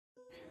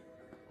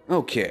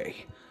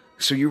Okay,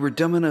 so you were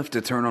dumb enough to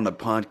turn on a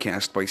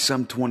podcast by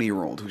some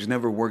 20-year-old who's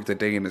never worked a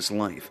day in his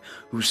life,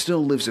 who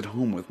still lives at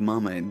home with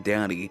mama and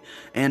daddy,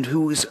 and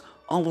who is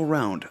all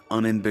around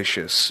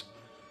unambitious.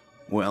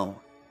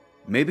 Well,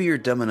 maybe you're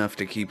dumb enough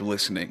to keep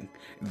listening.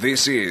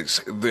 This is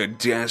The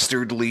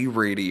Dastardly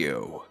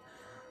Radio.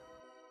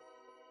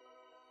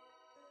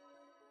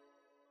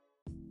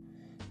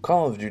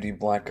 Call of Duty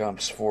Black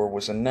Ops 4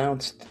 was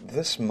announced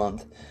this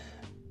month,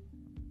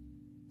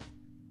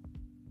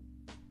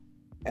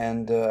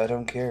 and I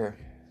don't care.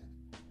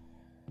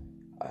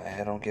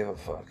 I don't give a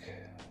fuck.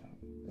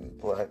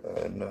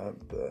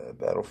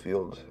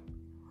 Battlefield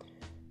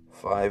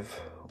 5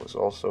 was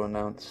also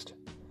announced,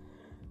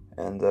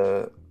 and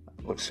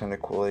looks kind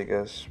of cool, I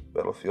guess.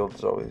 Battlefield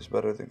is always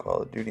better than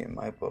Call of Duty in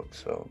my book,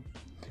 so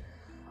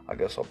I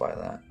guess I'll buy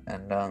that.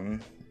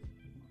 And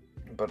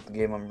but the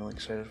game I'm really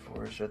excited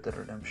for is Red Dead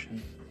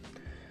Redemption.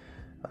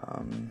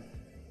 I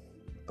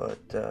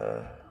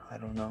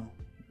don't know.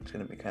 It's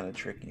gonna be kind of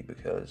tricky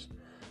because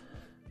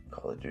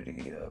Call of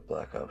Duty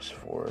Black Ops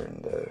 4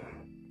 and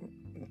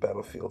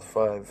Battlefield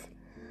 5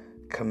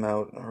 come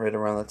out right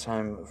around the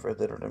time of Red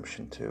Dead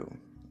Redemption 2,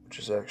 which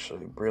is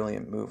actually a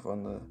brilliant move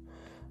on the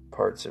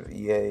parts of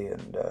EA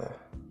and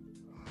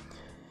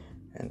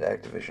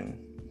Activision,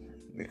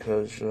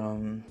 because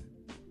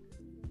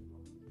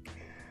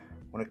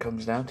when it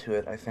comes down to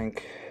it, I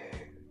think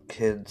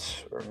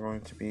kids are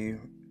going to be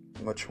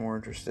much more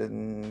interested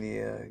in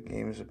the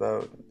games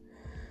about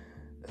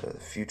the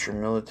future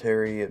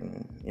military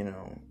and,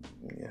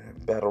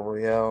 battle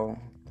royale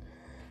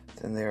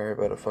than they are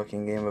about a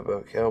fucking game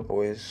about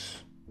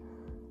cowboys.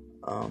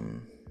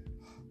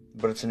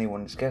 But it's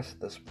anyone's guess at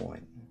this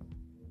point.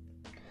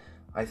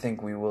 I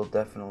think we will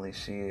definitely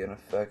see an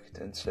effect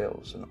in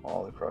sales and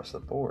all across the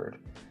board.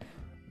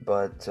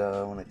 But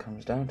when it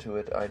comes down to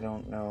it, I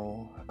don't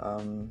know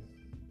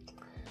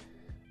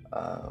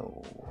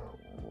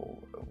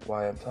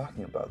why I'm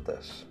talking about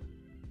this.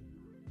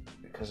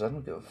 Because I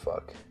don't give a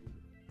fuck.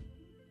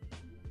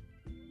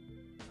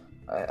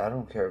 I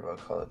don't care about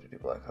Call of Duty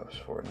Black Ops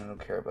 4, and I don't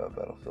care about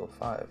Battlefield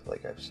 5,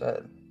 like I've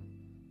said.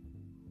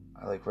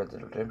 I like Red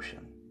Dead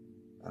Redemption,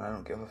 and I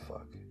don't give a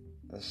fuck.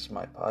 This is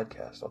my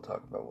podcast. I'll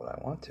talk about what I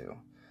want to.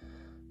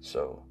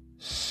 So,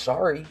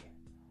 sorry.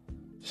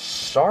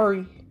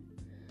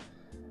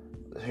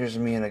 Here's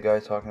me and a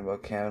guy talking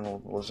about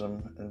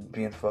cannibalism and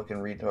being fucking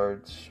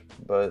retards,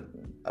 but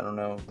I don't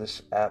know,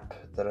 this app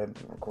that I'm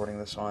recording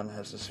this on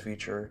has this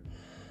feature.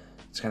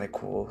 It's kind of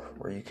cool,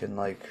 where you can,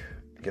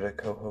 get a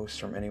co-host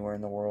from anywhere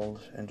in the world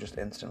and just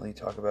instantly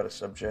talk about a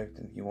subject,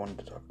 and he wanted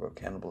to talk about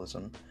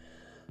cannibalism,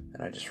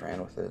 and I just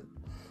ran with it.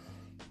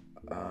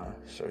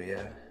 So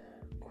yeah,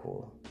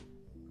 cool.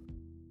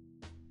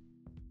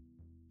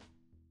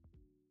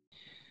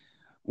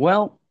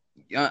 Well,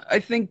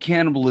 I think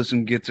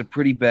cannibalism gets a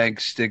pretty bad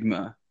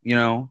stigma,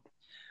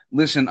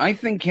 Listen, I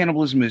think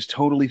cannibalism is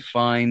totally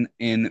fine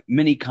in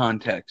many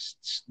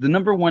contexts. The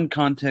number one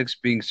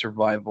context being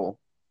survival.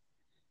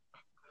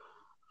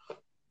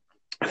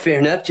 Fair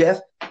enough, Jeff.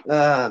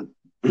 I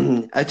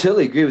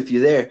totally agree with you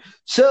there.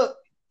 So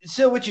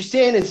what you're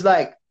saying is,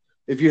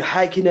 if you're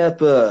hiking up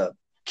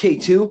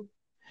K2,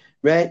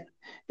 right,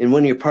 and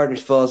one of your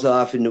partners falls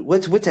off, and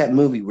what's that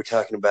movie we're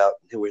talking about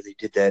where they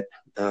did that?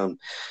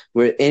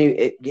 What are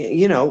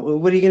you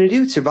going to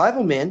do?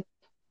 Survival, man.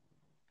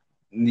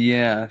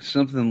 Yeah,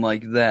 something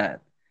like that.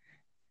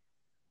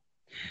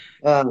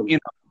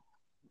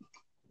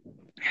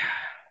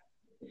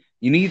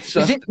 You need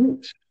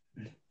sustenance.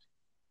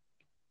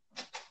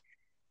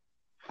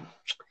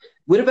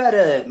 What about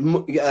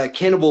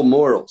cannibal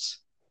morals?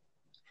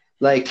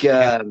 When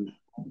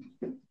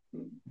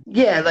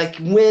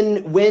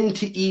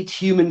to eat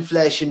human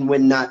flesh and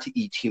when not to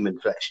eat human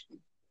flesh.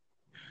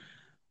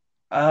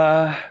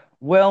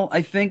 Well,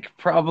 I think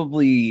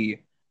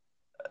probably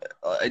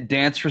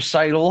dance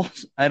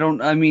recitals.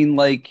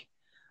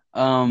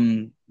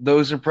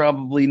 Those are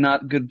probably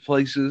not good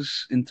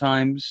places and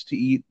times to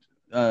eat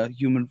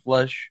human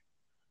flesh.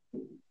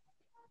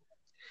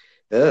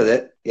 Oh,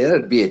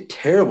 that'd be a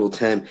terrible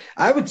time.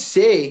 I would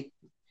say,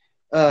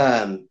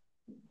 for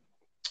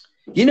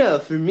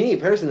me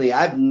personally,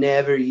 I've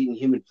never eaten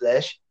human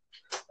flesh,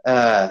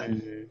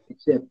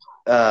 except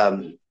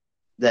I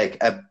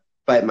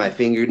bite my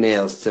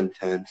fingernails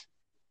sometimes.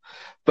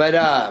 But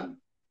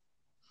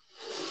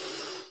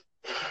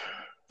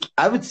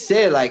I would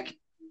say,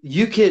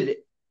 you could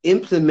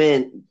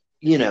implement,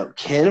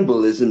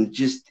 cannibalism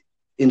just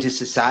into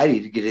society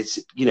to get it,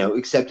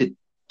 accepted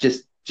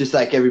just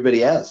like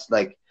everybody else.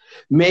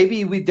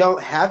 Maybe we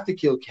don't have to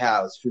kill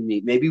cows for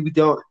meat. Maybe we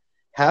don't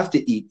have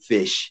to eat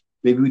fish.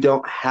 Maybe we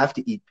don't have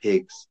to eat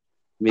pigs.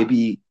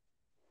 Maybe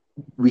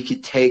we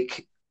could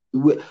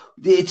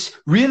it's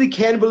really,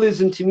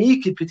 cannibalism to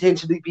me could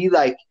potentially be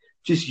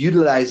just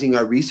utilizing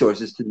our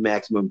resources to the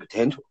maximum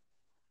potential.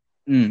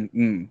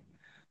 Mm-hmm.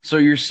 So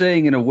you're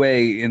saying, in a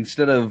way,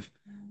 instead of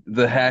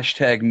the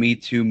hashtag Me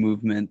Too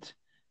movement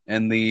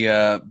and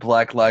the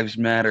Black Lives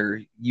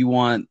Matter, you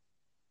want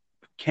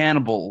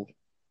cannibal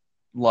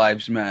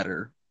lives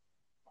matter.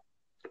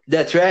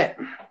 That's right.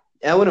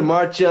 I want to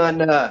march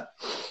on. I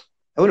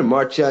want to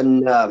march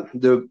on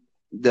the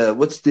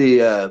what's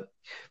the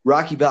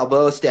Rocky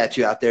Balboa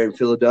statue out there in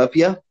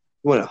Philadelphia. I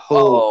want to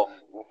hold.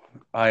 Oh,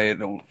 I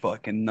don't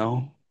fucking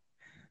know.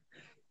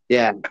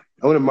 Yeah,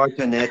 I want to march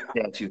on that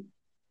statue.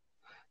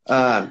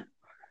 Um,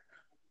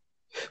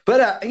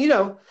 but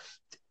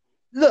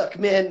look,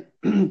 man,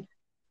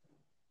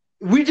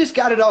 we just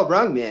got it all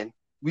wrong, man.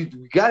 We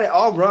got it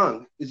all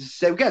wrong. We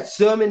got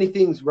so many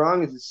things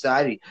wrong in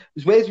society.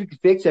 There's ways we could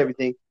fix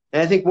everything,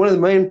 and I think one of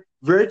the main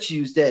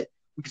virtues that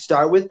we could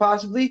start with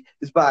possibly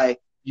is by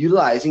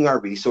utilizing our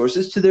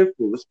resources to their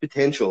fullest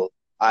potential,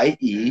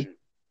 i.e.,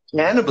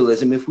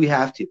 cannibalism if we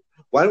have to.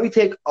 Why don't we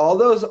take all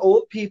those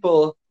old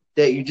people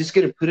that you're just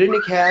going to put in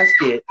a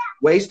casket,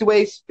 waste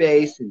away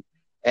space,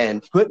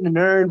 and put in an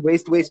urn,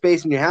 waste away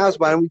space in your house?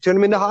 Why don't we turn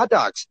them into hot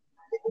dogs?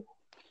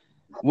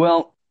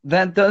 Well,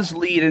 that does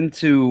lead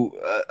into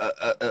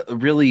a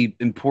really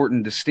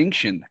important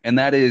distinction, and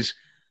that is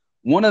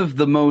one of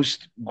the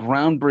most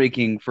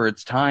groundbreaking for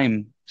its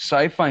time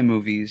sci-fi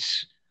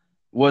movies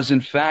was,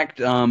 in fact,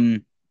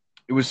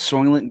 it was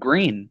Soylent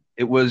Green.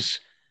 It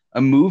was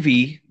a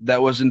movie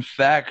that was, in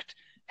fact,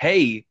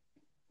 hey,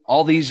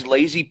 all these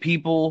lazy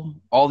people,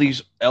 all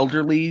these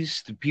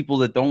elderlies, the people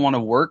that don't want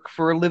to work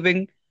for a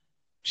living,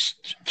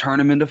 just turn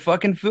them into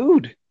fucking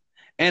food.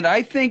 And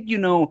I think,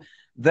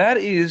 that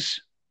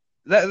is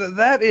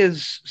that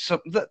is some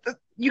that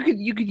you could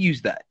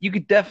use that. You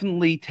could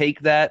definitely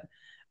take that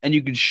and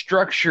you could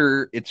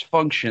structure its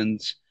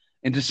functions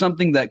into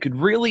something that could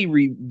really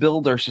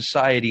rebuild our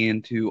society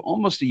into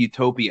almost a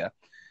utopia.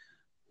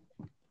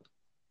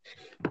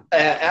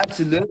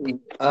 Absolutely.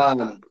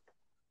 There'd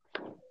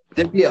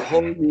be a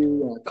whole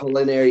new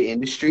culinary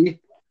industry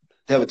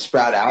that would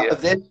sprout out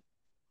of this.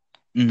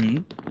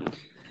 Mm-hmm.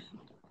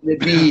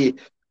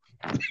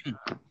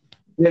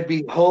 There'd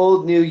be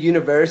whole new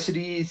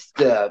universities.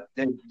 The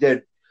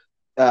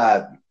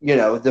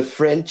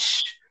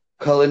French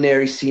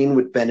culinary scene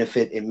would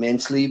benefit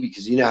immensely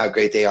because you know how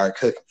great they are at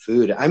cooking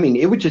food. I mean,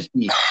 it would just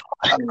be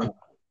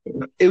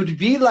it would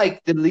be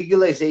like the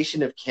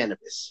legalization of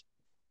cannabis.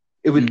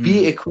 It would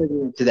be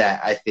equivalent to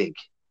that, I think.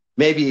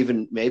 Maybe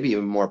even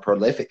more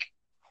prolific.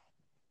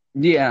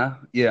 Yeah,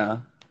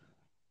 yeah.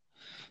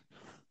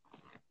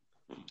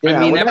 Yeah,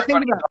 I mean, when I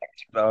everybody think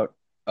talks about.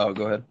 Oh,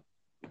 go ahead.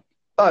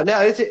 oh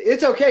no,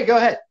 it's okay. Go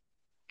ahead,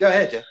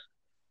 Jeff.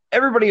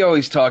 Everybody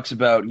always talks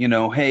about,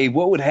 hey,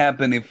 what would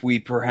happen if we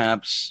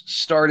perhaps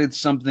started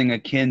something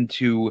akin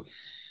to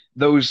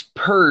those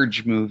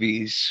Purge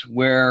movies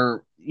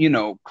where,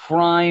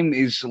 crime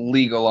is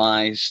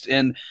legalized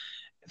and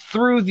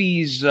through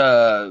these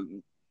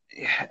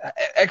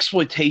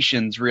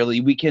exploitations,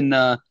 really, we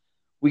can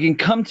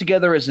come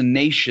together as a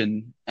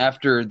nation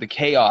after the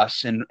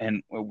chaos,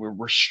 and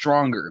we're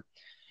stronger.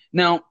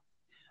 Now,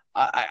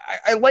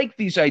 I like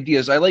these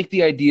ideas. I like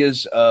the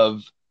ideas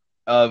of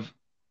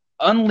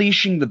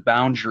unleashing the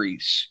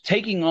boundaries,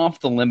 taking off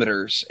the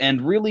limiters,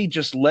 and really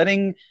just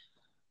letting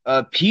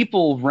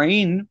people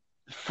reign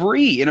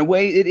free. In a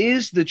way, it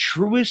is the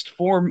truest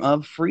form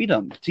of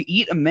freedom to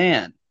eat a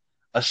man,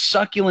 a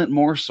succulent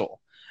morsel,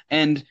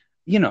 and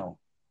let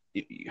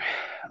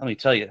me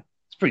tell you,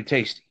 it's pretty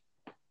tasty.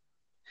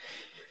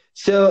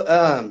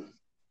 So,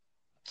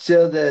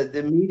 so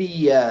the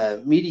meaty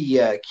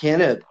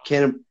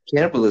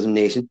cannibalism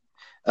nation,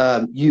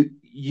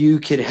 you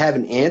could have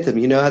an anthem.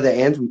 You know how the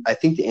anthem? I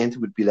think the anthem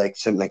would be like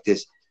something like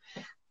this: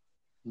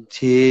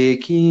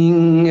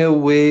 taking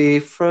away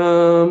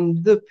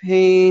from the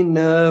pain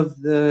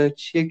of the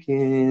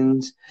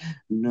chickens,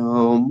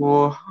 no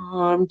more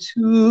harm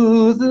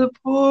to the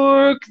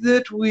pork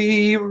that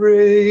we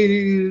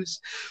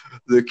raise.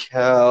 The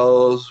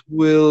cows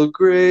will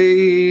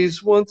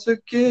graze once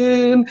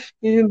again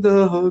in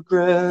the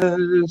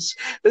grass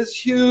as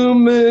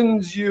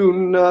humans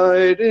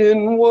unite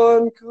in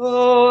one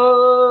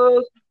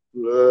cause.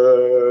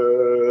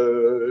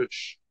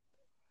 Flesh.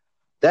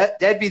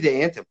 That'd be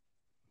the anthem.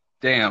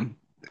 Damn,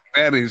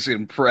 that is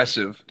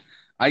impressive.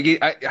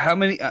 How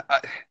many?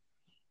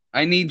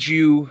 I need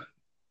you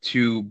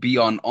to be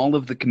on all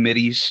of the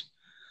committees.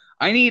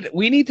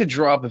 We need to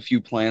drop a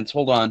few plants.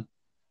 Hold on.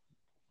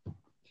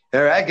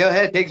 All right, go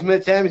ahead. Take as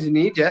much time as you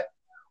need, Jeff.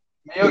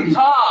 Yo,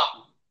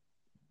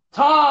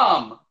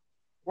 Tom,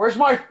 where's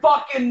my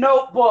fucking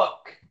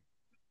notebook?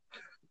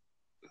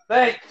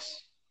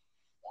 Thanks,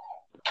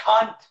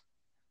 cunt.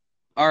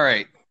 All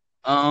right.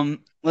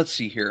 Let's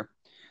see here.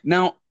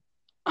 Now,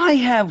 I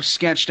have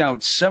sketched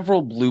out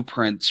several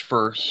blueprints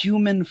for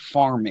human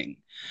farming.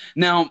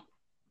 Now,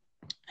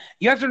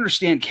 you have to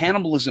understand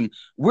cannibalism.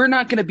 We're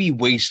not going to be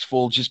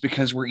wasteful just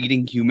because we're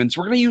eating humans.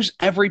 We're going to use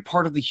every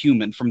part of the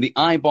human, from the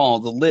eyeball,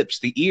 the lips,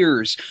 the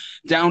ears,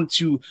 down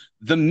to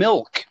the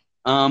milk.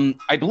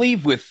 I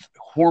believe with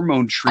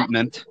hormone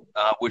treatment,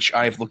 which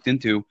I've looked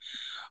into,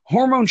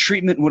 hormone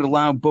treatment would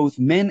allow both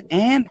men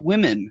and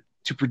women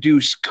to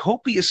produce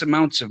copious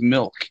amounts of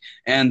milk.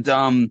 And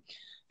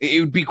it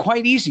would be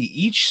quite easy.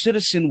 Each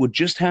citizen would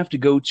just have to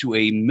go to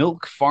a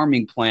milk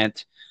farming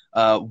plant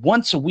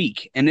once a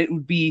week, and it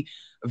would be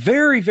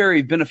very,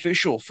 very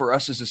beneficial for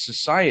us as a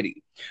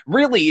society.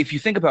 Really, if you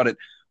think about it,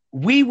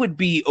 we would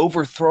be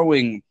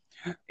overthrowing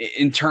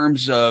in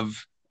terms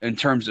of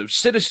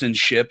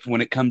citizenship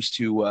when it comes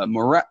to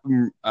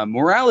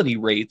morality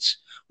rates.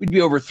 We'd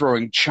be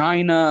overthrowing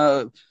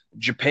China,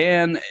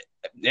 Japan,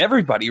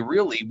 everybody.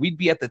 Really, we'd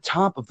be at the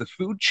top of the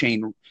food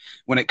chain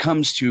when it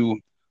comes to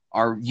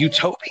our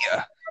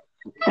utopia.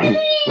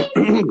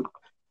 Hold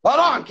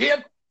on,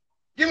 kid.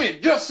 Give me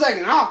just a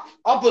second.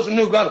 I'll put some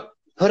new gutter.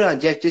 Hold on,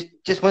 Jeff.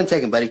 Just 1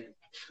 second, buddy.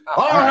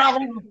 Hold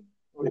on.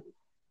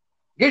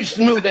 Get you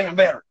some new damn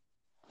battery.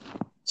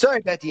 Sorry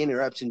about the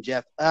interruption,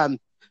 Jeff. I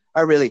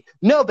really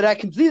no, but I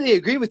completely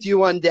agree with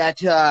you on that.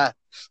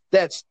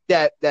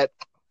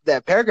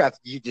 That paragraph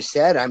you just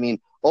said. I mean,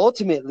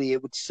 ultimately,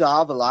 it would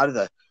solve a lot of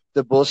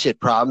the bullshit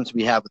problems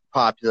we have with the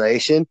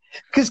population.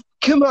 Because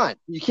come on,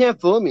 you can't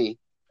fool me.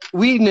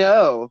 We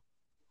know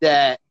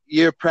that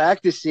you're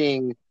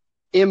practicing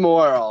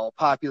immoral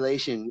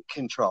population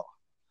control.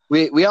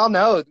 We all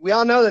know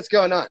that's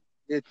going on.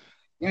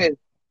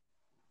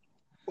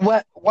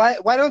 Why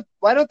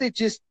don't they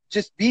just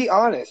be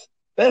honest,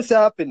 fess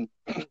up, and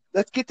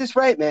let's get this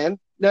right, man.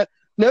 No,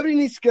 nobody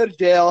needs to go to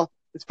jail.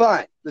 It's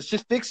fine. Let's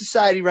just fix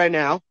society right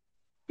now.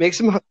 Make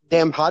some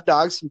damn hot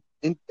dogs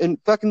and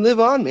fucking live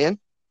on, man.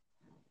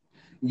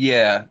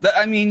 Yeah,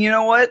 I mean, you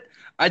know what?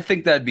 I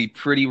think that'd be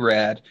pretty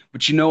rad.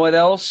 But you know what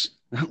else?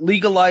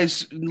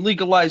 Legalize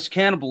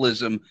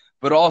cannibalism,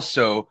 but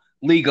also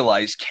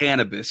legalize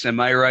cannabis. Am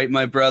I right,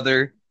 my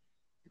brother?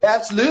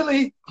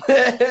 Absolutely.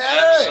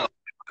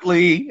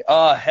 Absolutely.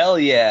 Oh, hell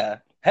yeah.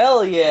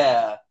 Hell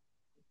yeah.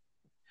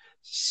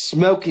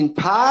 Smoking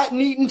pot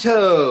and eating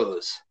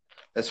toes.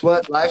 That's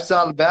what life's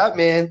all about,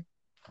 man.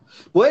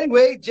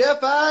 Wait,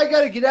 Jeff, I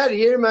got to get out of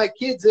here. My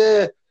kids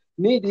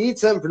need to eat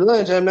something for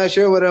lunch. I'm not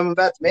sure what I'm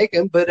about to make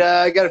them, but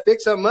I got to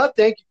fix something up.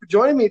 Thank you for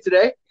joining me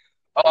today.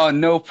 Oh,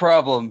 no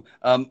problem.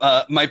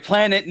 My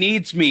planet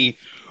needs me.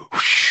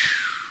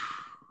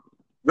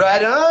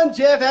 Right on,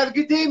 Jeff. Have a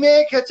good day,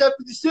 man. Catch up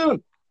with you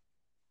soon.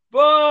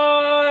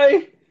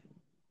 Bye.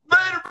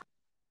 Later.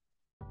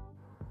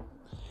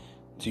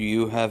 Do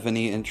you have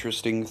any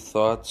interesting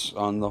thoughts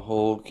on the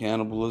whole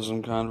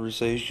cannibalism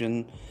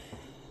conversation?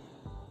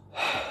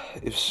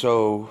 If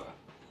so,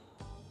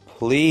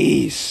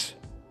 please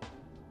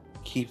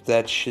keep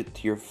that shit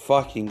to your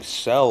fucking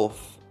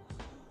self.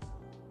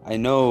 I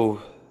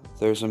know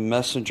there's a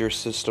messenger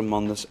system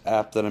on this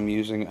app that I'm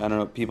using. I don't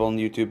know, people on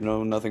YouTube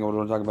know nothing about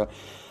what I'm talking about.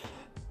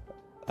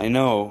 I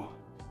know,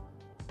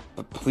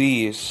 but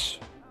please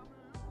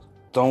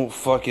don't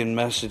fucking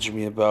message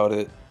me about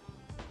it.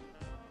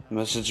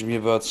 Message me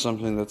about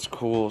something that's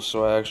cool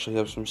so I actually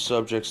have some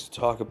subjects to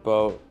talk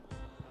about.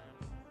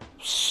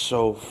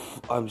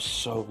 I'm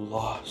so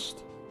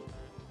lost.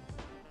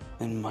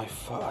 And I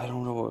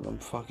don't know what I'm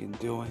fucking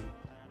doing.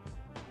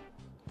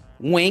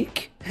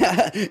 Wink.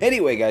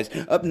 Anyway, guys,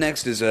 up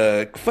next is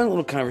a fun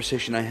little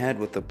conversation I had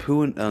with the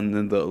Pooh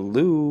and the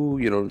Lou.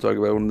 You know what I'm talking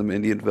about? One of them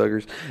Indian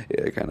fuckers.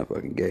 Yeah, kind of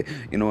fucking gay.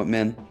 You know what,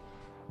 man?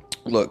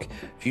 Look,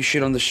 if you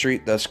shit on the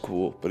street, that's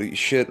cool. But if you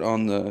shit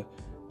on the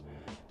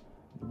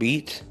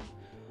beat,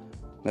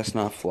 that's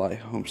not fly.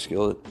 Home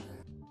skillet.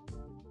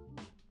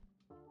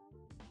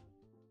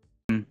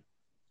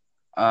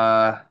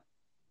 $1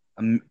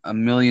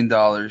 million. $1 million.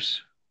 $1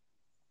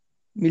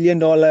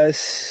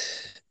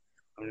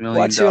 million.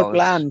 What's your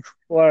plan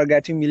for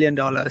getting $1 million?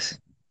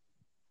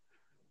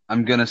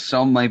 I'm gonna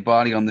sell my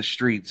body on the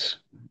streets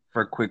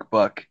for a quick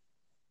buck.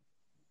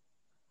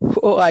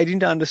 Oh, I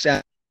didn't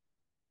understand.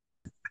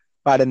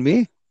 Pardon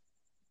me.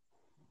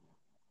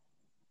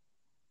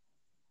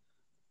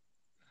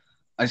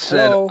 I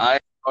said Hello?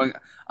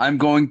 I'm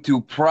going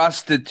to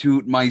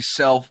prostitute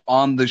myself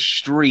on the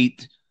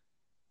street.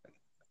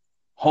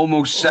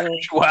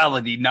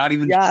 Homosexuality, not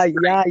even. Yeah,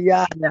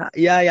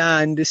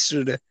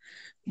 understood.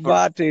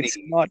 But it's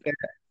not.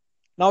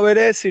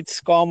 Nowadays,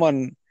 it's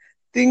common.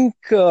 Think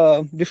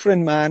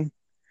different, man.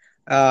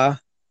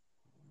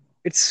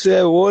 It's a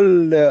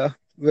old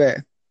way.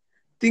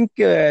 Think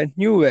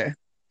new way,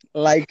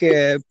 like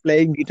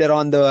playing guitar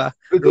on the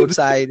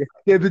roadside.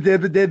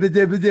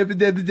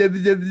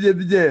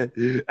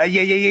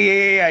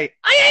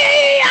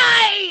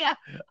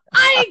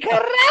 Ay,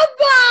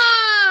 caramba!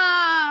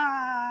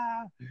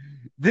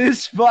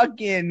 This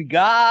fucking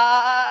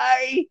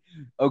guy.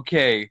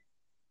 Okay.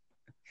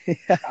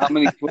 How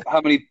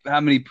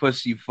many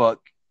pussy you fuck?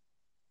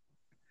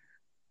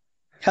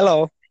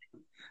 Hello,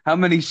 How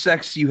many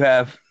sex you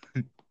have?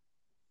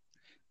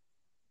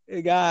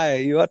 hey guy,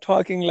 you are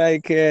talking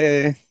like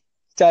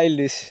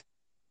childish.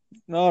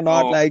 No,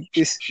 not like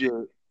this. Shit.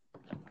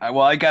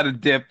 Well, I got to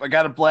dip. I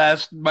got to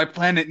blast. My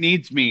planet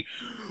needs me.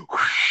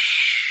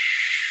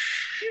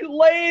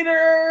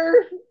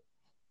 Later.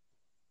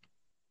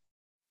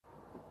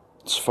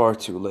 It's far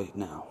too late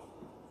now.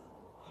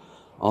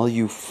 All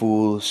you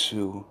fools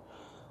who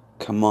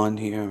come on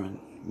here and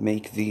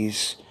make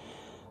these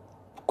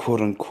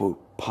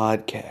quote-unquote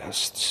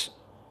podcasts,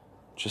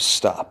 just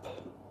stop.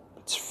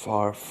 It's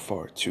far,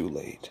 far too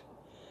late.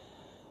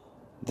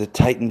 The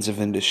titans of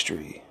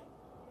industry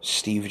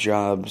Steve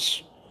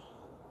Jobs,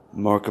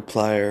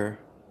 Markiplier,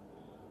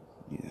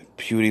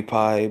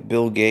 PewDiePie,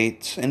 Bill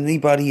Gates,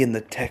 anybody in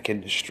the tech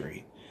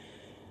industry.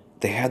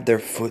 They had their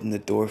foot in the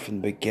door from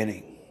the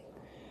beginning.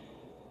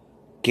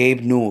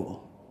 Gabe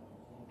Newell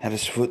had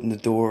his foot in the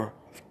door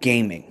of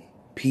gaming,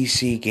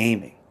 PC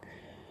gaming.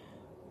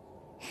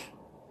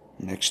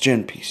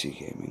 Next-gen PC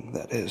gaming,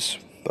 that is,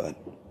 but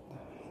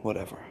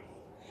whatever.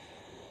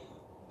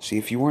 See,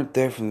 if you weren't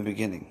there from the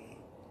beginning,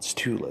 it's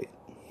too late.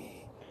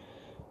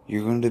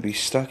 You're going to be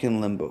stuck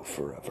in limbo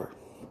forever,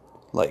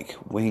 like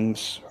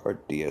Wings or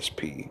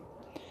DSP.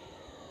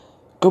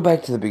 Go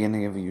back to the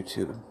beginning of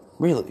YouTube.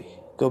 Really,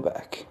 go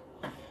back.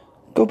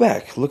 Go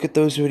back, look at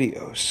those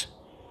videos.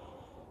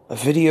 A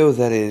video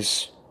that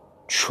is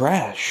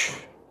trash,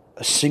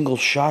 a single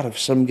shot of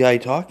some guy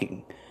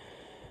talking,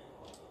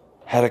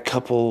 had a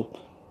couple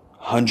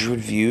 100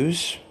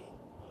 views,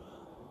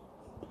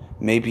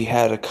 maybe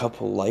had a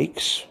couple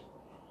likes.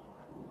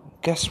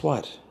 Guess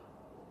what?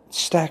 It's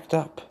stacked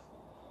up.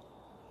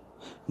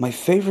 My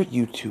favorite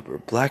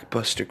YouTuber,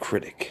 Blackbuster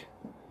Critic,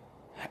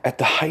 at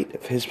the height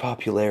of his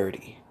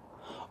popularity,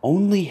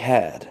 only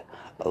had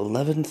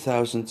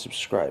 11,000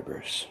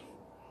 subscribers.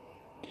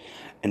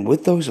 And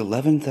with those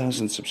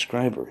 11,000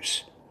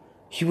 subscribers,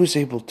 he was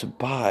able to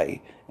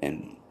buy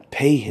and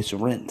pay his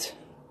rent.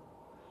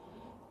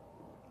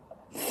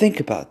 Think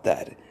about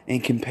that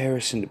in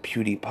comparison to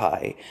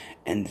PewDiePie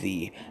and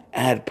the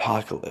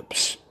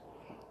adpocalypse.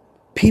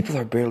 People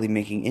are barely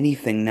making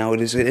anything now.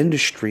 It is an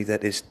industry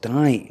that is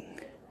dying.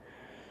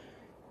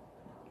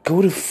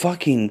 Go to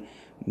fucking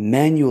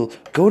learn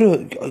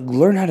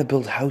how to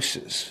build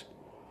houses.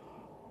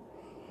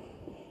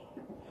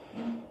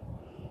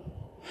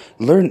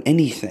 Learn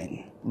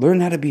anything.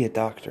 Learn how to be a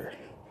doctor.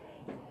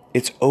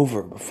 It's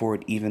over before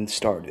it even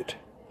started.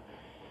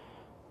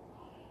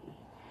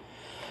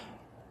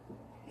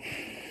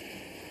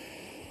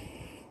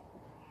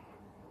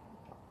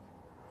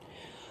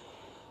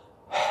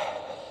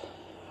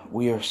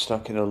 We are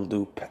stuck in a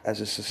loop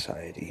as a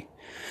society,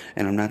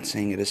 and I'm not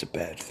saying it is a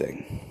bad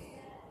thing.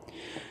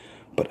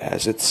 But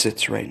as it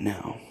sits right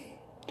now,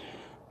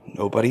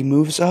 nobody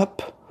moves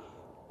up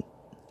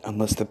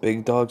unless the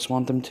big dogs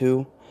want them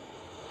to.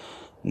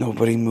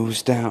 Nobody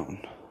moves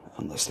down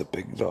unless the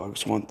big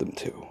dogs want them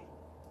to.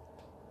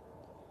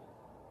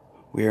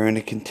 We are in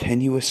a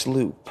continuous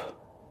loop.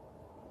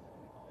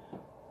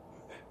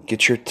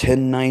 Get your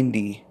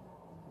 1090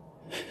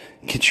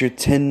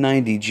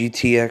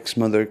 GTX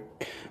mother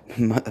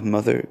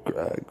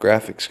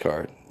graphics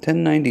card.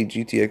 1090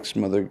 GTX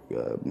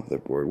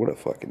motherboard. What a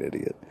fucking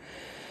idiot.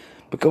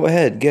 But go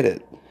ahead, get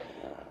it.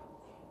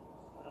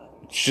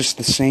 It's just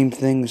the same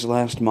thing as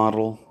last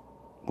model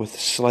with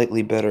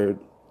slightly better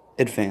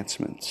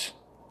advancements.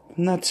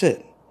 And that's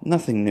it.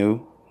 Nothing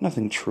new.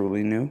 Nothing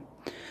truly new.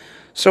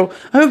 So,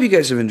 I hope you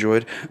guys have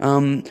enjoyed.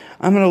 I'm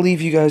going to leave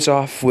you guys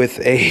off with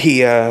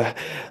a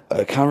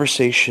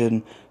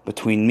conversation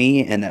between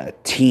me and a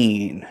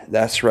teen.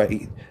 That's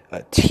right,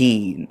 a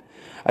teen.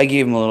 I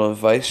gave him a little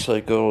advice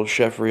like good old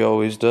Sheffrey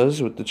always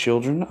does with the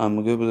children.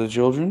 I'm good with the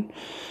children.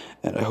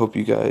 And I hope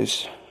you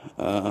guys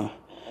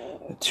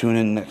tune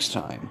in next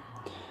time.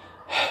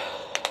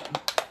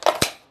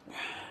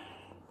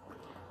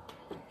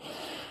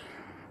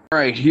 All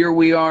right, here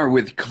we are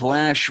with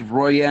Clash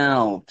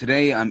Royale.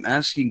 Today I'm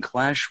asking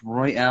Clash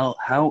Royale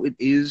how it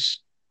is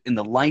in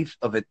the life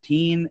of a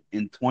teen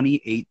in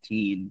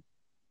 2018.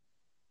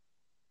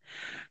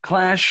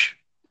 Clash,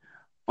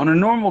 on a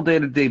normal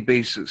day-to-day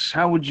basis,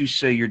 how would you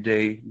say your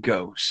day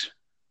goes?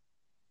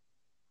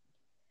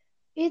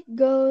 It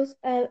goes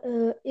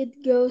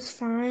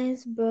fine,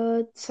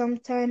 but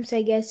sometimes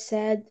I get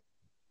sad.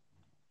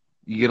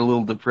 You get a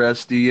little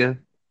depressed, do you?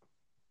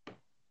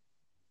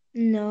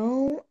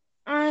 No,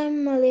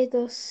 I'm a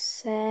little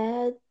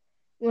sad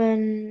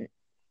when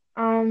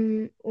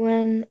I'm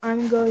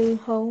going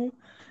home,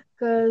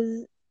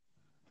 'cause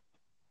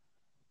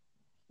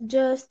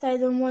I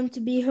don't want to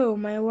be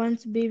home. I want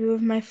to be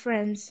with my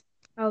friends.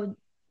 Oh,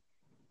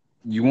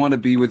 You want to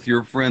be with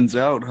your friends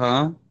out,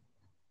 huh?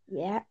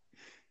 yeah.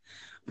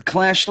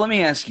 Clash, let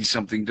me ask you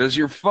something. Does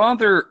your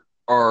father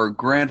or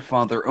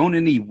grandfather own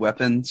any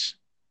weapons?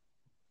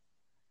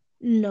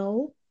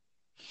 No.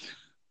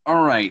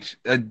 All right.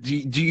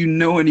 Do you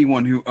know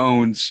anyone who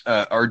owns,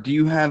 or do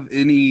you have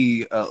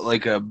any,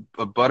 like a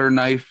butter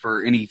knife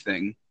or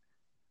anything?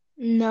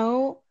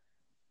 No.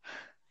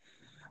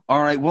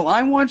 All right. Well,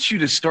 I want you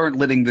to start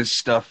letting this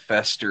stuff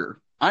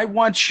fester. I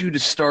want you to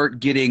start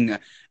getting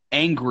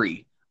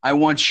angry. I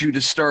want you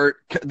to start.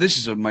 This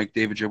is a Mike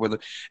David Joe Weather,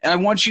 and I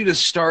want you to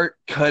start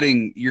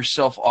cutting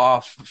yourself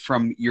off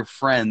from your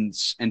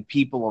friends and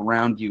people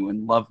around you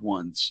and loved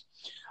ones.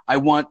 I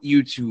want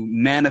you to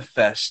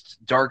manifest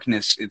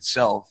darkness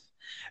itself.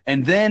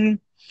 And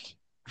then,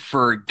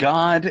 for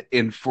God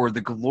and for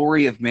the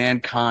glory of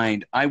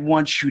mankind, I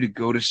want you to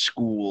go to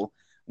school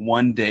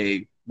one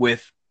day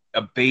with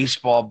a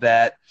baseball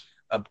bat,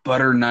 a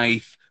butter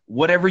knife,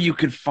 whatever you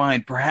could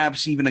find,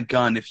 perhaps even a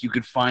gun if you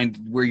could find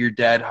where your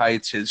dad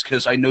hides his,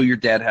 because I know your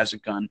dad has a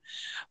gun.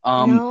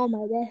 No,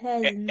 my dad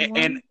has And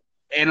one.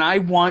 and I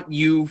want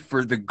you,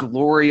 for the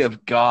glory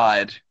of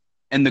God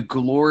and the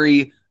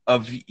glory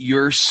of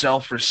your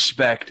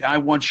self-respect, I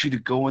want you to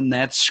go in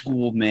that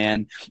school,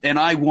 man, and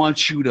I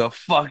want you to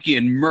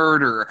fucking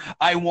murder.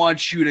 I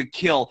want you to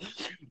kill.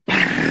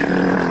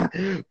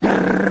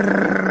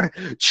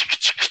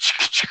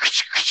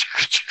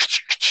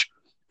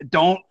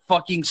 Don't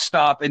fucking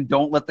stop, and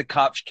don't let the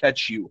cops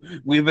catch you.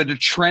 We've had a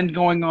trend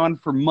going on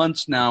for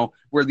months now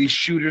where these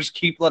shooters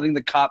keep letting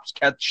the cops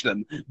catch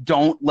them.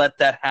 Don't let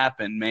that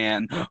happen,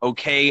 man.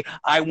 Okay?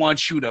 I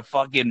want you to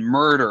fucking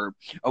murder.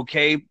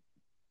 Okay?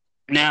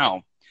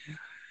 Now,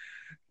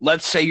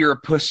 let's say you're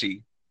a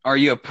pussy. Are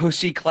you a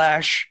pussy,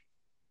 Clash?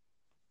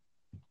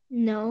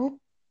 No.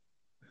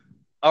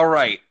 All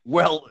right.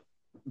 Well,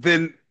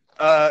 then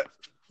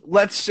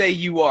let's say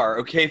you are,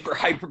 okay, for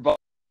hyperbole.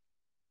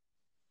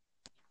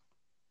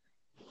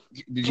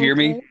 Did you hear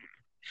me? Okay.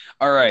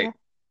 All right. Yeah.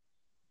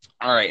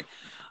 All right.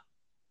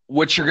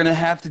 What you're going to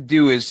have to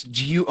do is,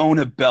 do you own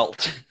a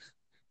belt?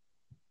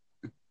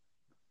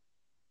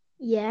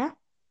 Yeah.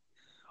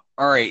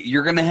 All right.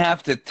 You're going to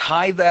have to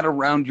tie that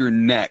around your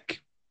neck.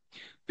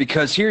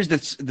 Because here's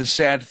the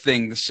sad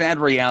thing. The sad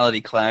reality,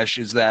 Clash,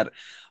 is that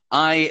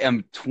I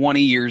am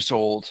 20 years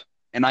old,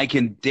 and I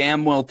can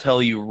damn well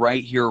tell you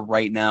right here,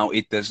 right now,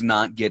 it does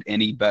not get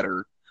any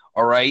better.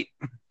 All right?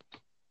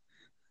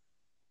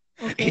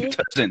 Okay. It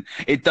doesn't.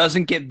 It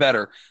doesn't get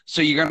better.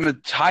 So you're going to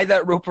tie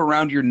that rope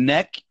around your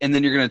neck, and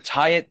then you're going to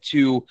tie it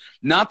to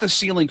not the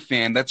ceiling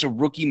fan. That's a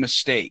rookie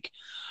mistake.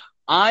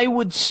 I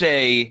would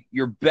say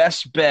your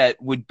best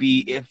bet would be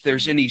if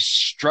there's any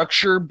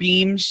structure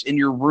beams in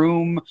your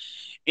room,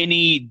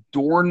 any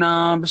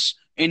doorknobs,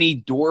 any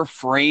door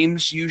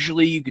frames.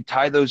 Usually you could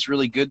tie those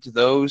really good to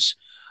those.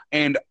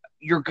 And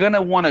you're going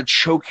to want to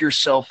choke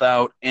yourself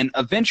out. And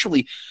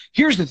eventually,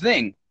 here's the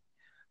thing.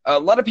 A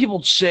lot of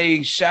people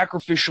say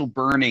sacrificial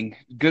burning,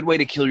 good way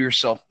to kill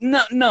yourself.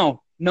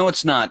 No,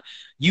 it's not.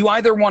 You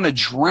either want to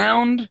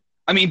drown.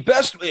 I mean,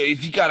 best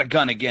if you got a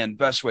gun, again,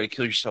 best way to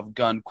kill yourself,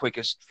 gun,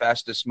 quickest,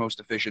 fastest, most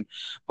efficient.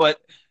 But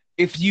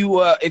if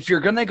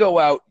you're gonna go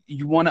out,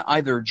 you want to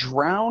either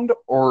drown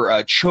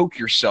or choke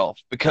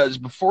yourself, because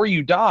before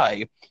you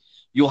die,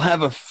 you'll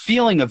have a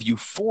feeling of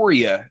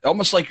euphoria,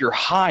 almost like you're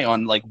high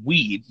on like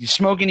weed. You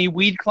smoke any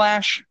weed,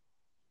 Clash?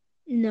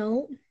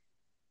 No.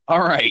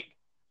 All right.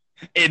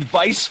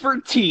 Advice for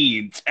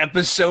Teens,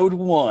 episode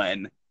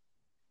 1.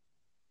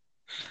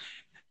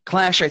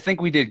 Clash, I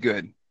think we did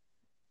good.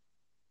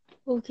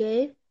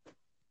 Okay.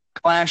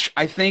 Clash,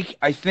 I thank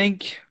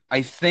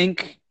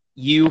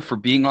you for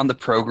being on the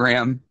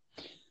program.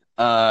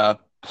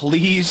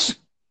 Please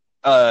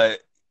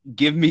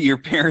give me your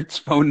parents'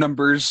 phone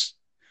numbers.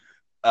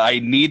 I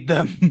need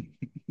them.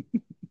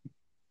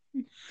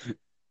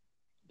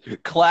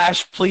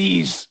 Clash,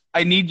 please.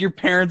 I need your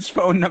parents'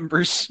 phone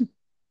numbers.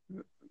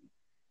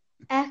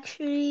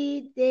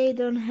 Actually, they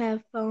don't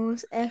have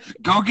phones. Actually,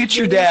 Go get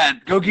your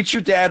dad. Go get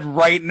your dad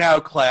right now,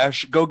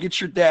 Clash. Go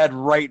get your dad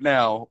right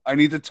now. I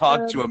need to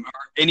talk to him. Or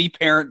any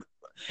parent,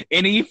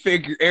 any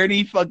figure,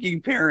 any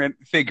fucking parent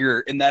figure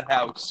in that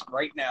house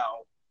right now.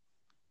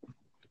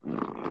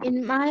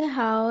 in my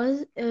house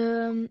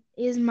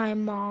is my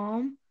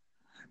mom.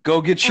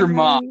 Go get your and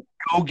mom.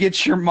 Go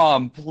get your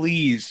mom,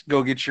 please.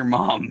 Go get your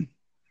mom.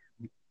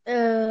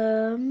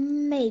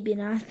 maybe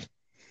not.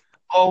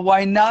 Oh,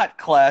 why not,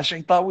 Clash?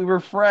 I thought we were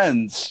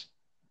friends.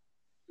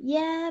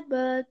 Yeah,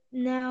 but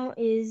now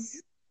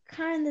is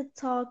kind of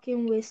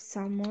talking with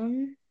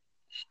someone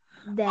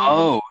that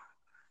Oh,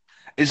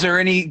 is there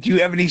any? Do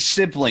you have any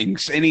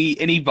siblings?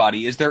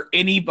 Anybody? Is there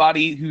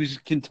anybody who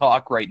can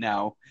talk right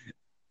now?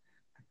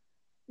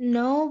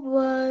 no,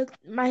 but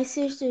my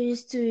sister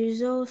is 2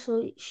 years old,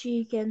 so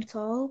she can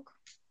talk.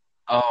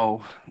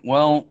 Oh,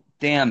 well,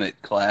 damn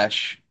it,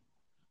 Clash.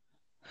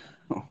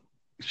 Oh,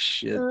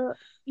 shit.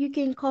 You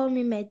can call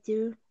me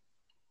Matthew.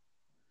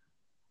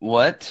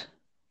 What?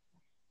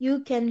 You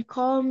can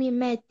call me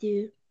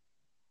Matthew.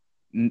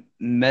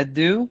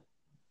 Medu?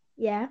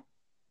 Yeah.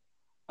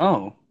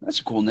 Oh,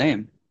 that's a cool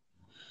name.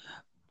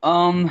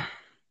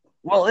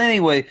 Well,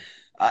 anyway,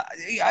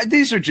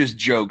 these are just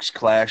jokes,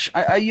 Clash.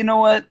 You know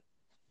what?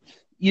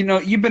 You know,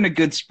 you've been a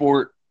good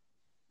sport.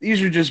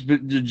 These are just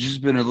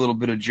been a little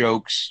bit of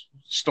jokes,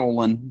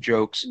 stolen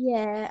jokes.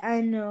 Yeah,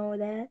 I know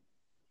that.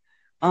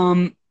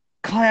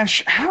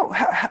 Clash, how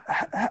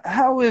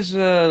is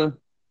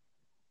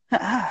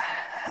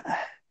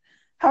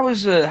how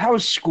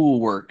is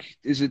schoolwork?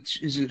 Is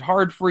it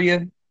hard for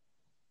you?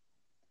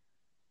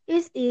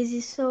 It's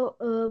easy, so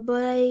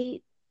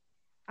but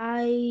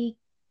I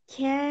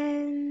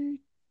can.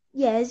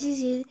 Yes, it's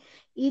easy.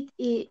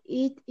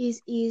 It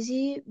is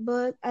easy,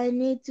 but I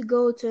need to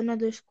go to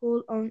another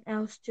school on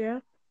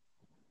Austria,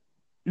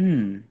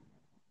 Hmm.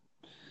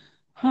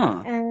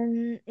 Huh.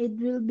 and it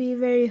will be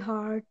very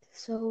hard.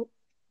 So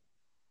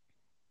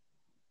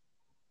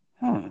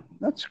Huh.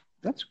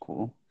 That's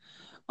cool.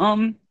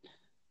 How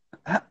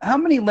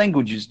many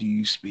languages do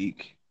you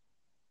speak?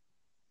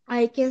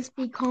 I can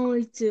speak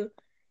only two,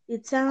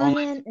 Only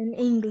Italian and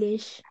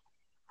English,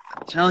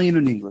 Italian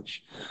and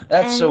English.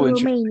 That's and so interesting.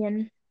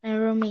 Romanian.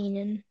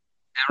 And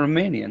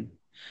Romanian.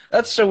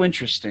 That's so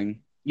interesting.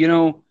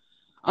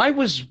 I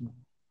was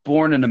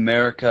born in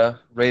America,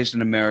 raised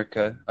in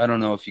America. I don't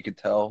know if you could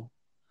tell,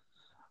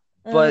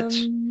 but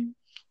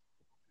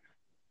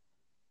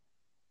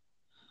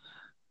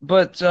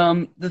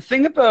Um, the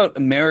thing about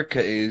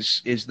America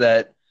is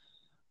that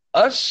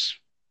us,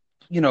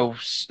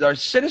 our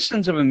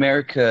citizens of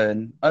America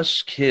and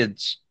us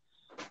kids,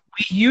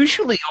 we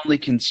usually only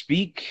can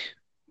speak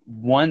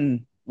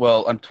one.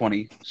 Well, I'm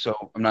 20, so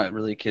I'm not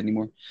really a kid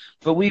anymore.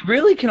 But we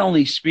really can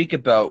only speak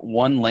about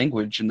one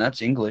language, and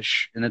that's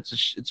English, and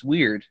it's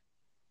weird.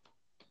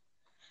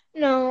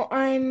 no,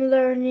 I'm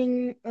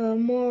learning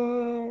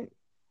more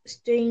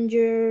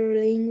stranger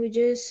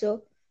languages,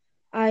 so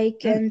I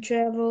Hmm. can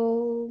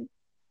travel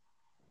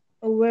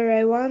where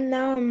I want.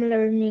 Now I'm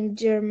learning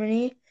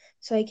Germany,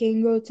 so I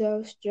can go to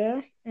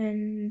Austria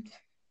and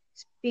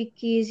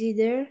speak easy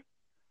there.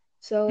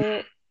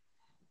 So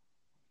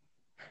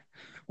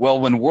Well,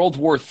 when World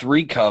War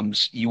III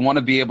comes, you want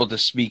to be able to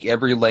speak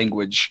every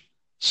language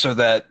so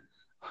that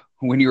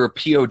when you're a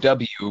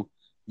POW,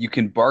 you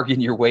can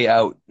bargain your way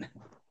out.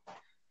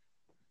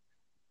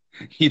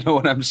 You know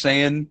what I'm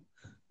saying,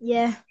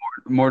 yeah,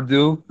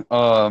 Mordu?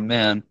 Oh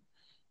man.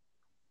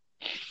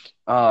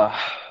 Uh,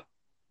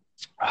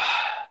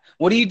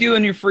 what do you do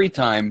in your free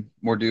time,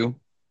 Mordu?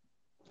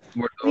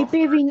 Mordu?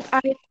 repairing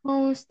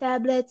iPhones,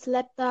 tablets,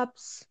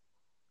 laptops.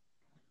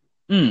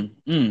 Mm,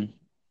 mm.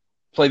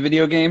 Play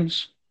video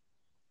games?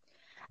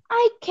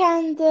 I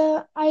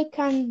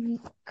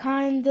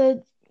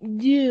kinda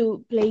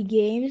do play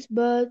games,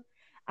 but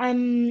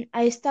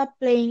I stopped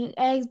playing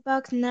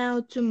Xbox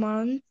now 2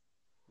 months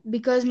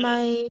because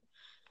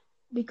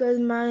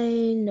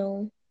my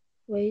no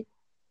wait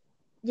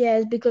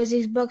yes because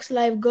Xbox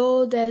Live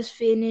Gold has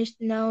finished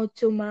now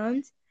 2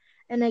 months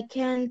and I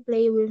can't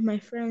play with my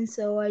friends,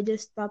 so I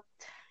just stopped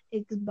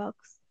Xbox.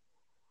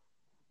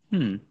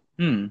 Hmm,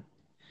 hmm.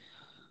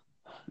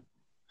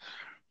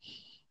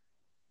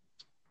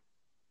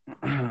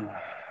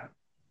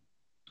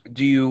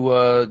 Do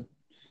you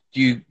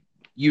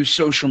use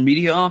social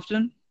media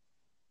often?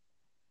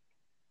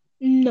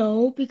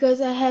 No, because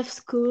I have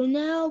school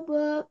now,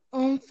 but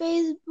on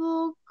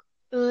Facebook,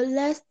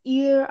 last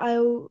year I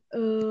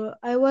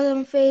was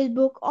on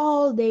Facebook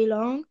all day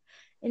long,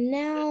 and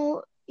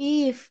now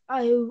if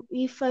I'm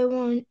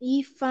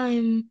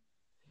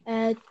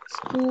at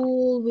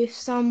school with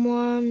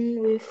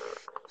someone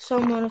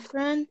a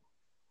friend,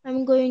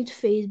 I'm going to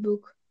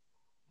Facebook.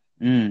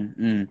 Mm,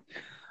 mm.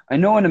 I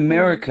know in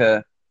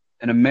America,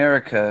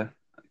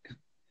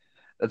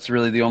 that's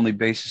really the only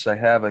basis I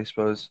have, I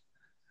suppose.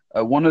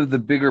 One of the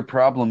bigger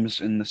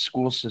problems in the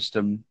school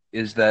system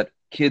is that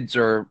kids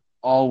are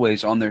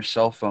always on their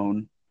cell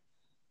phone.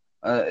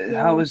 How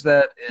Yeah, is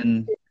that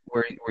in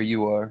where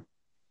you are?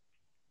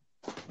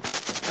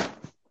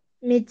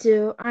 me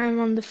too. I'm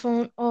on the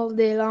phone all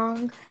day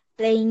long,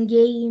 playing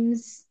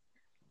games,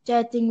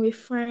 chatting with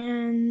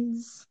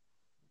friends.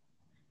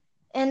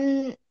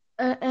 And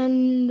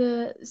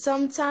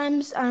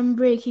sometimes I'm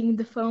breaking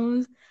the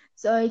phones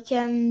so I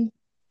can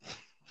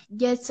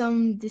get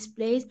some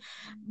displays.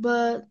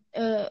 But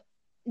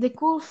the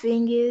cool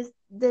thing is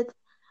that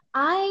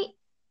I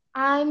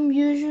I'm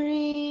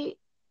usually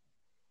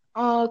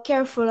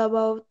careful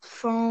about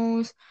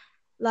phones.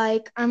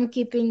 Like I'm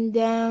keeping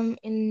them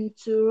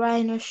into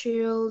Rhino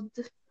Shield.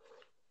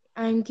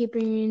 I'm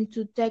keeping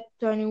into Tech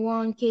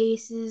 21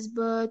 cases,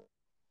 but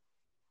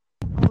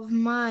of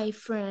my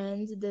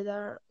friends that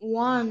are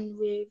one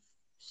with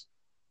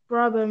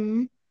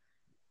problem,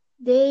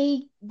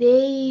 they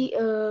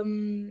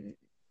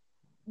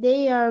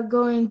are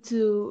going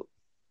to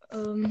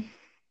um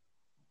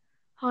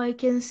how I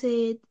can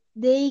say it,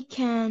 they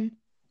can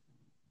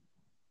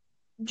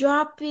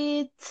drop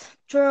it,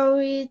 throw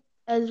it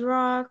as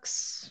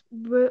rocks,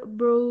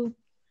 bro.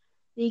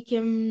 They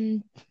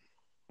can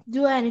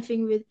do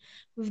anything with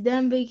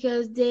them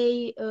because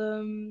they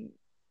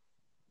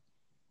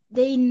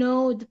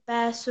know the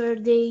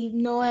password, they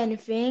know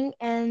anything,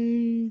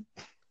 and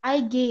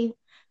I gave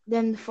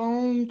them the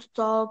phone to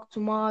talk to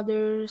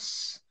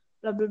mothers,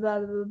 blah blah blah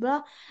blah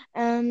blah,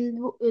 and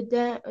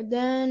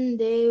then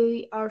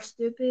they are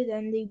stupid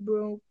and they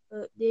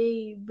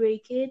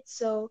break it.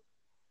 So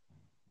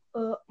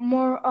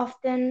more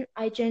often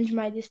I change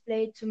my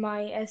display to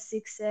my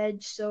S6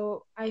 Edge.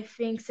 So I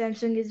think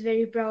Samsung is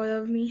very proud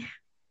of me.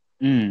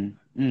 Mm,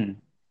 mm.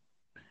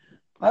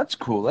 That's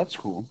cool. That's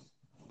cool.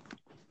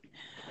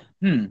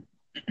 Hmm.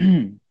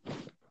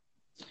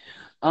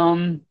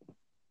 Um.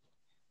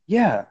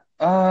 Yeah.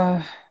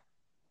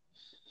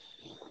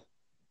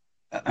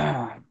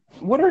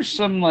 What are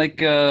some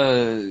like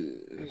I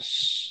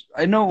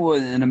know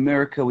in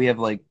America we have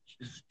like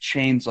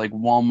chains like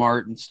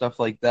Walmart and stuff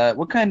like that.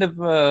 What kind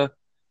of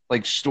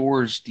like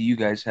stores do you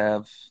guys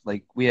have?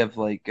 Like we have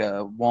like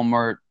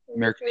Walmart,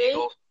 American Okay.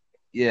 Eagle.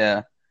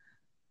 Yeah.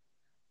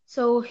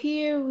 So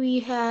here we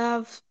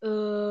have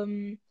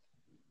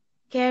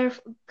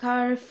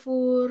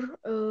Carrefour,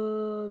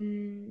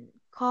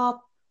 Coop.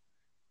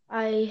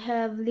 I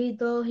have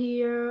Lidl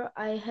here.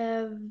 I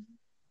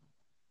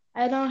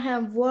don't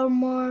have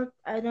Walmart.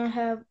 I don't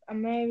have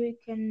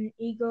American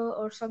Eagle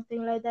or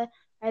something like that.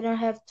 I don't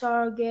have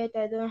Target.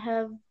 I don't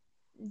have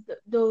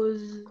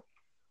those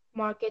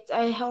markets.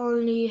 I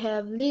only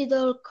have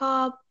Lidl,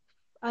 Coop.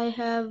 I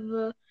have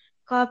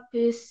Coop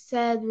is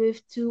said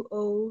with two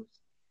O's,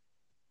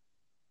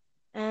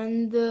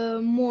 and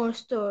more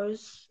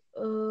stores.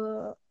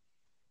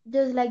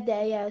 Just like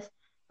that, yes.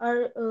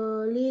 Are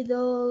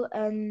Lidl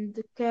and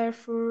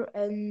Carrefour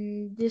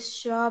and these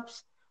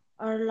shops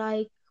are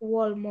like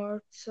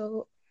Walmart.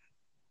 So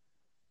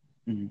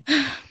Mm,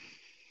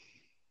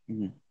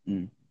 mm,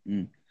 mm, mm.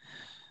 and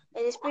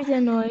it's pretty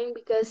annoying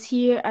because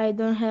here I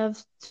don't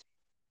have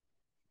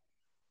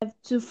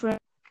two friends.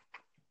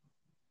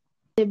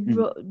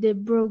 They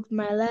broke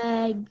my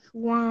leg.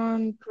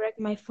 One cracked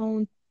my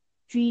phone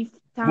three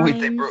Wait,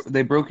 times.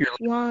 they broke your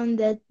One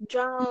that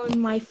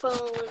drowned my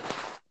phone.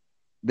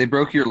 they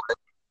broke your leg.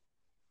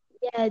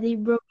 Yeah, they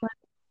broke my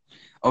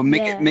Oh,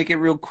 yeah. make it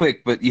real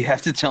quick, but you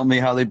have to tell me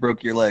how they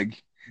broke your leg.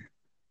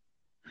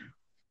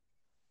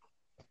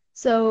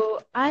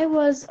 So I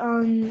was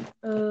on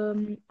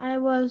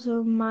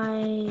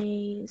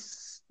my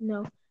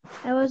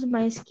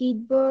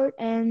skateboard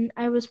and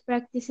I was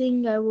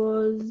practicing. I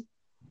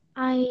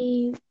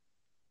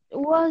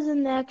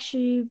wasn't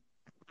actually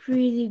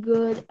pretty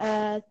good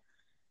at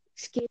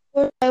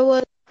skateboard. I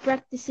was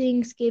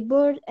practicing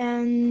skateboard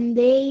and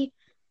they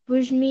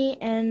pushed me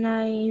and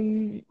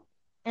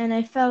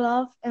I fell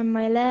off and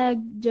my leg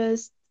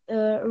just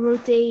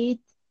rotated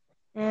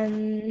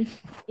and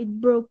it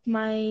broke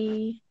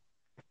my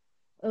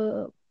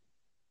uh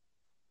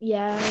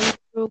it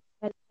broke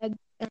my leg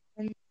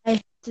and I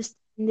had to stay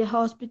in the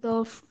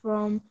hospital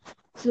from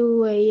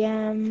 2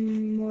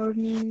 a.m.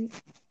 morning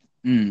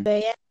Mm.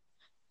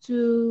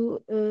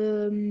 to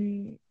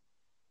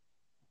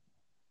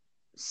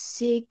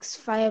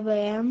 5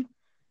 a.m.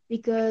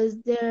 because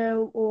there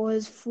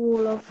was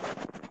full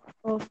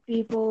of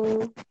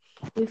people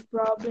with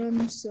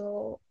problems,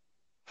 so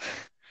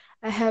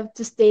I have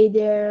to stay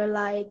there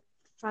like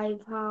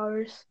 5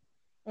 hours,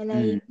 and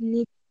I Mm.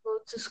 need to go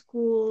to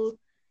school.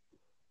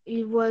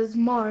 It was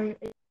more.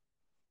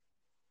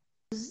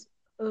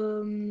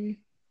 Um,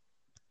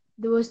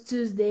 there was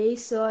Tuesday,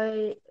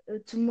 so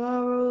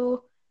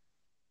tomorrow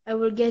I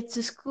will get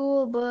to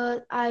school,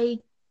 but I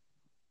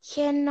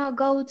cannot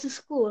go to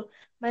school.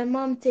 My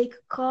mom take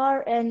a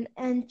car and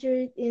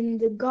entered in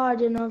the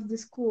garden of the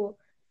school.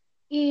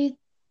 It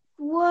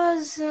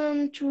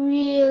wasn't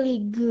really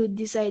good,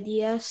 this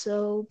idea,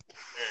 so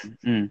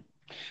Mm.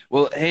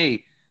 Well,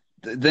 hey,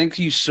 thank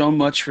you so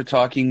much for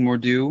talking,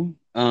 Mordu.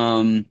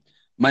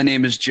 My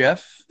name is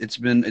Jeff. It's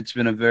been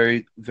a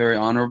very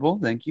honorable.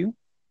 Thank you.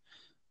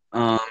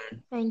 Um,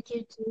 thank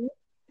you too.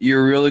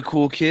 you're a really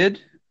cool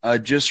kid.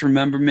 Just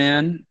remember,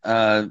 man.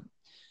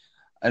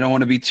 I don't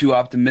want to be too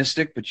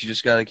optimistic, but you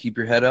just got to keep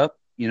your head up.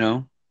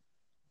 You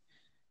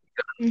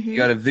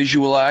got to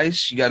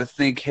visualize. You got to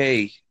think,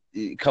 hey,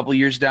 a couple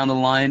years down the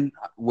line,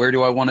 where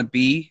do I want to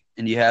be?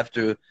 And you have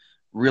to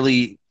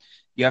really,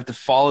 you have to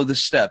follow the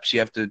steps. You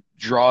have to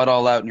draw it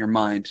all out in your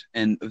mind.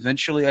 And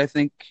eventually, I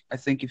think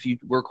if you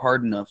work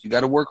hard enough, you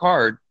got to work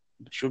hard,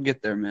 but you'll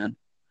get there, man.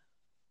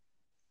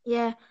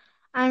 Yeah,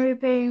 I'm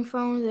repairing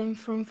phones and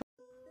from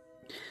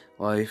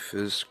Life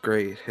is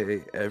great.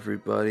 Hey,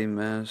 everybody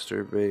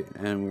masturbate,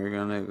 and we're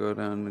gonna go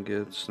down and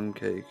get some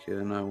cake,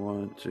 and I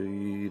want to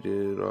eat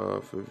it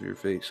off of your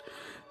face.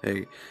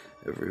 Hey,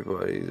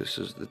 everybody, this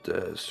is the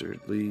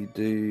Dastardly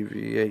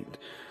Deviate.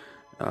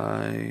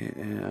 I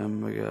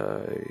am a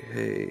guy.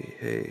 Hey,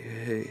 hey,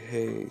 hey,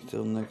 hey.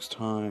 Till next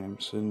time,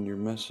 send your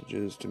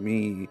messages to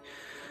me,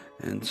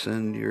 and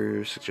send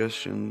your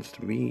suggestions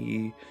to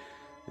me,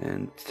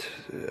 and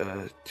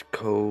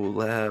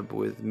collab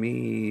with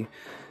me.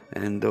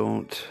 And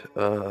don't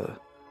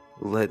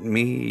let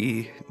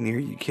me near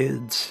you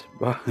kids.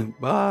 Bye.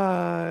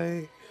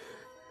 Bye.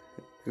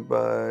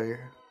 Goodbye.